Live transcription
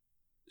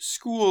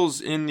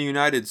Schools in the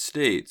United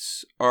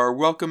States are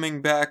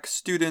welcoming back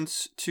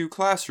students to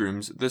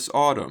classrooms this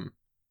autumn.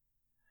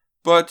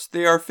 But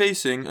they are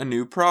facing a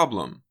new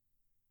problem: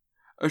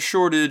 a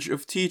shortage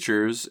of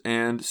teachers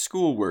and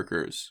school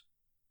workers.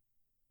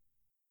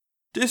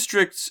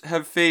 Districts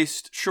have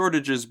faced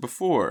shortages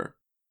before,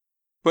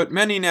 but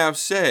many now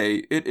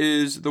say it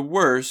is the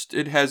worst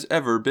it has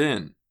ever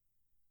been.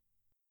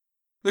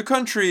 The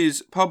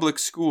country's public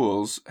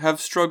schools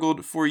have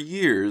struggled for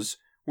years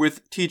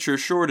with teacher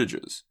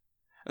shortages,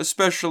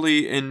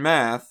 especially in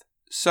math,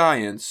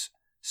 science,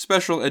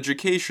 special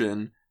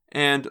education,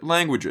 and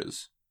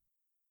languages.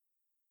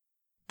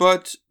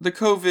 But the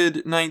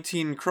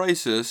COVID-19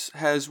 crisis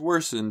has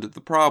worsened the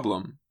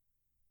problem.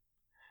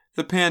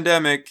 The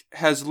pandemic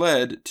has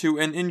led to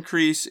an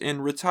increase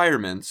in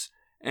retirements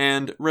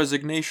and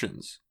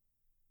resignations.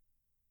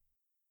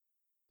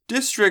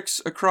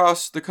 Districts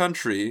across the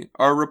country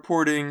are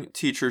reporting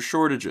teacher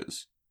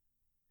shortages.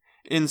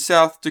 In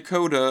South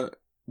Dakota,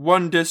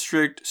 one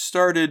district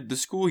started the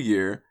school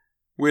year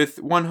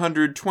with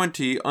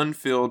 120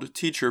 unfilled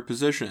teacher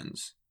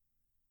positions.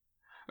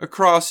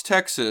 Across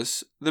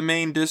Texas, the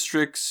main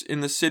districts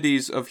in the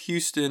cities of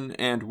Houston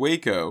and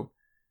Waco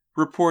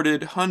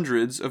reported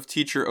hundreds of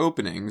teacher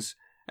openings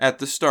at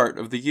the start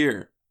of the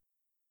year.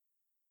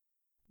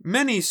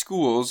 Many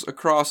schools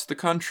across the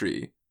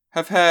country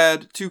have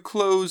had to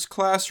close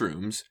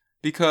classrooms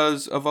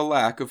because of a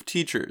lack of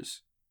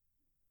teachers.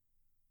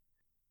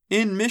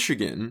 In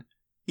Michigan,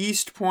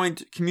 East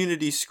Point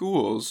Community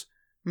Schools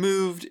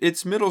moved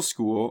its middle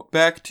school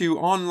back to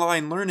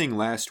online learning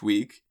last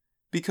week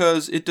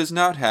because it does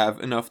not have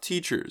enough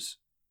teachers.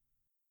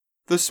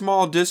 The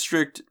small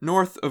district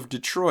north of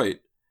Detroit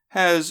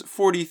has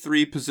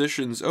 43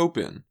 positions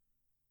open,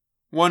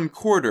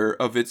 1/4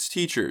 of its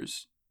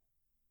teachers.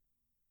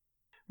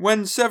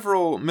 When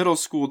several middle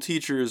school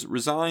teachers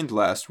resigned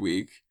last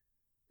week,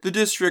 the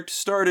district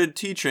started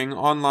teaching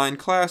online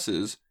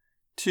classes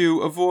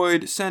to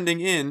avoid sending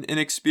in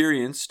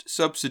inexperienced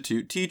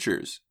substitute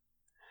teachers,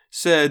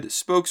 said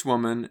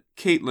spokeswoman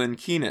Caitlin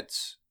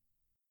Keenitz.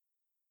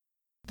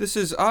 This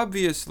is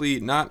obviously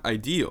not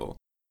ideal,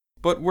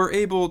 but we're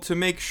able to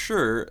make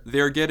sure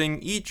they're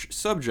getting each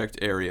subject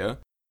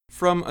area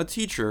from a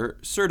teacher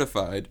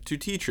certified to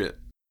teach it,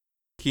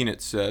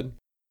 Keenitz said.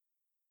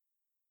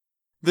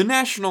 The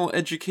National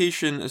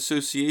Education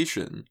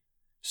Association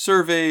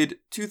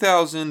surveyed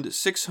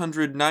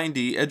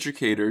 2,690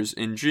 educators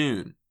in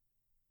June.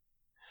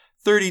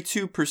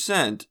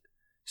 32%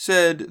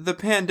 said the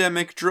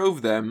pandemic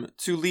drove them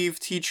to leave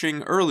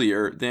teaching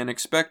earlier than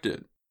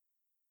expected.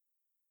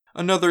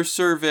 Another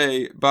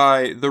survey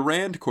by the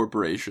Rand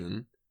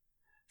Corporation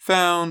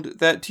found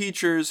that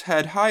teachers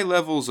had high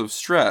levels of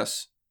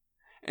stress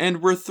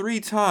and were 3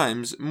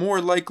 times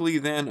more likely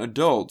than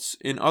adults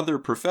in other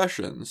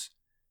professions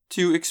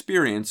to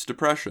experience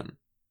depression.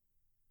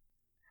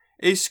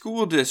 A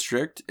school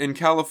district in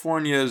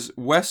California's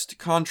West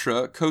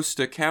Contra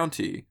Costa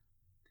County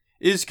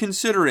is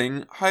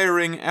considering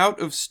hiring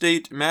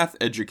out-of-state math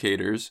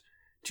educators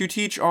to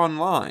teach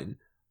online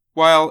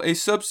while a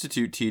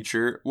substitute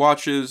teacher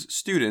watches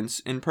students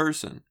in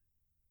person.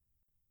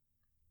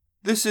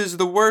 This is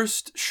the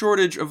worst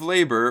shortage of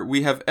labor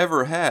we have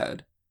ever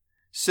had,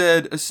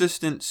 said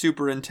Assistant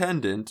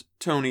Superintendent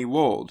Tony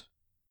Wold.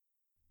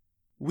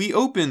 We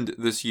opened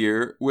this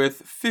year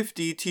with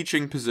 50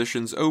 teaching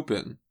positions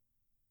open.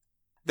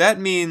 That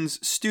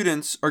means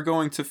students are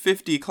going to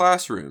 50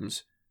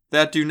 classrooms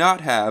that do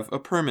not have a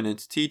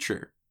permanent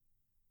teacher.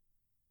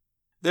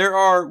 There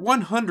are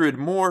 100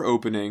 more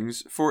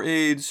openings for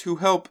aides who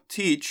help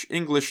teach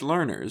English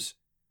learners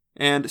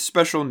and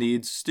special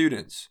needs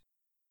students.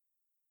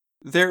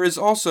 There is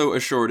also a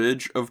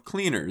shortage of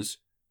cleaners,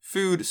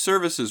 food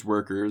services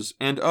workers,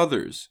 and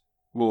others,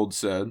 Wold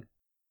said.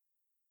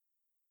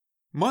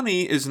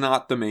 Money is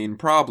not the main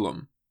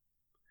problem.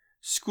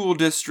 School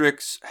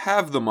districts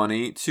have the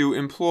money to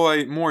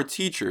employ more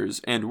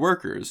teachers and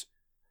workers,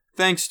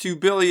 thanks to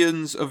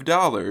billions of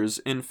dollars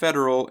in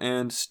federal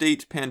and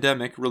state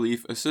pandemic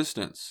relief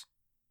assistance.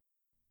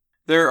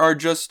 There are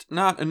just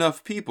not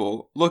enough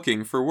people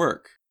looking for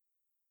work.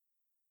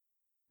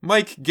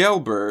 Mike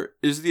Gelber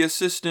is the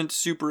assistant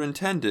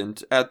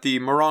superintendent at the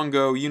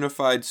Morongo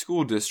Unified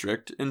School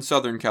District in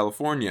Southern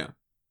California.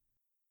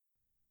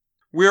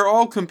 We're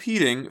all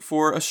competing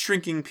for a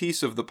shrinking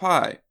piece of the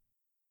pie.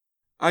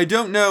 I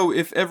don't know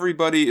if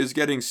everybody is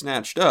getting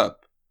snatched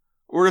up,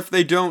 or if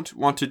they don't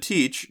want to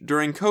teach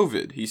during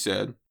COVID, he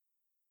said.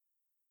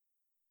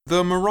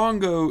 The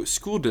Morongo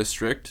School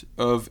District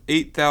of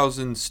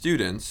 8,000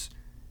 students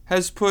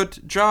has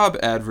put job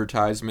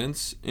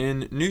advertisements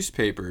in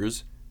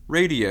newspapers,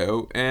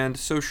 radio, and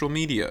social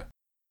media.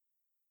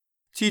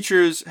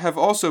 Teachers have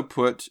also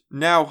put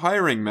now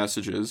hiring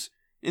messages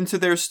into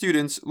their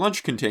students'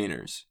 lunch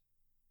containers.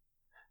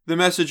 The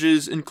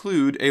messages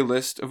include a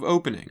list of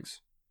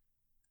openings.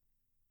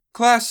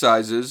 Class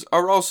sizes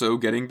are also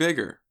getting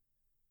bigger.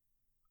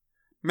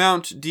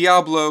 Mount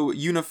Diablo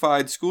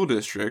Unified School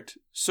District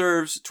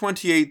serves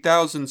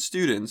 28,000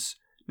 students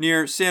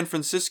near San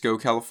Francisco,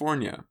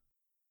 California.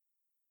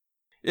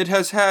 It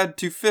has had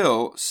to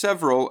fill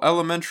several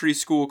elementary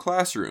school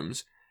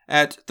classrooms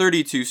at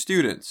 32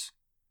 students,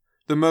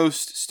 the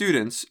most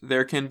students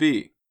there can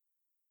be.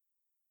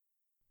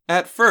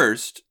 At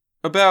first,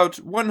 about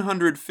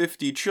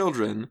 150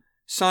 children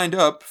signed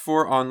up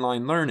for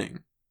online learning.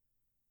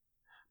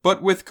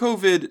 But with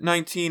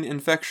COVID-19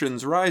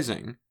 infections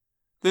rising,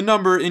 the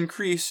number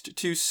increased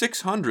to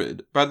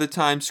 600 by the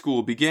time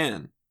school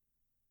began.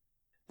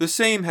 The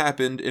same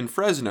happened in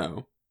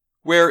Fresno,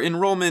 where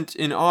enrollment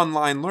in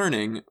online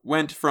learning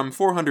went from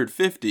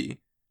 450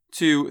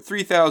 to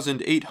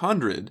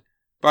 3,800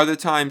 by the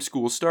time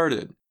school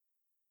started.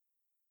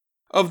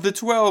 Of the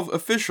 12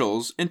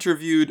 officials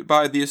interviewed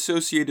by the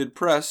Associated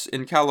Press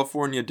in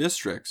California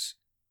districts,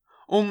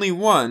 only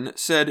one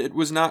said it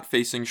was not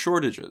facing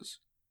shortages.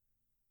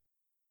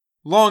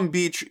 Long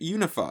Beach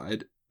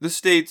Unified, the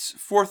state's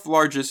fourth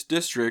largest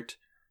district,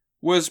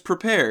 was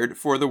prepared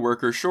for the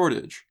worker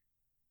shortage.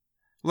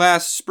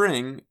 Last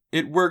spring,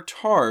 it worked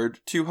hard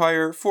to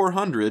hire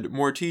 400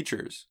 more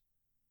teachers.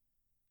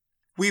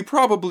 We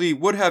probably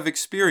would have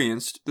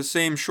experienced the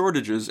same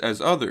shortages as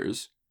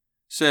others,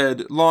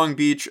 said Long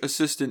Beach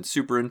Assistant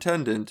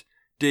Superintendent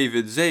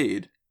David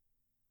Zaid.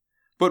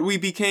 But we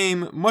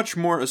became much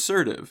more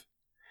assertive,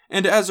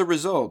 and as a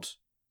result,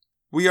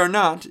 we are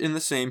not in the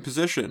same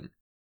position.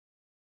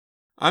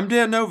 I'm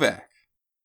Dan Novak,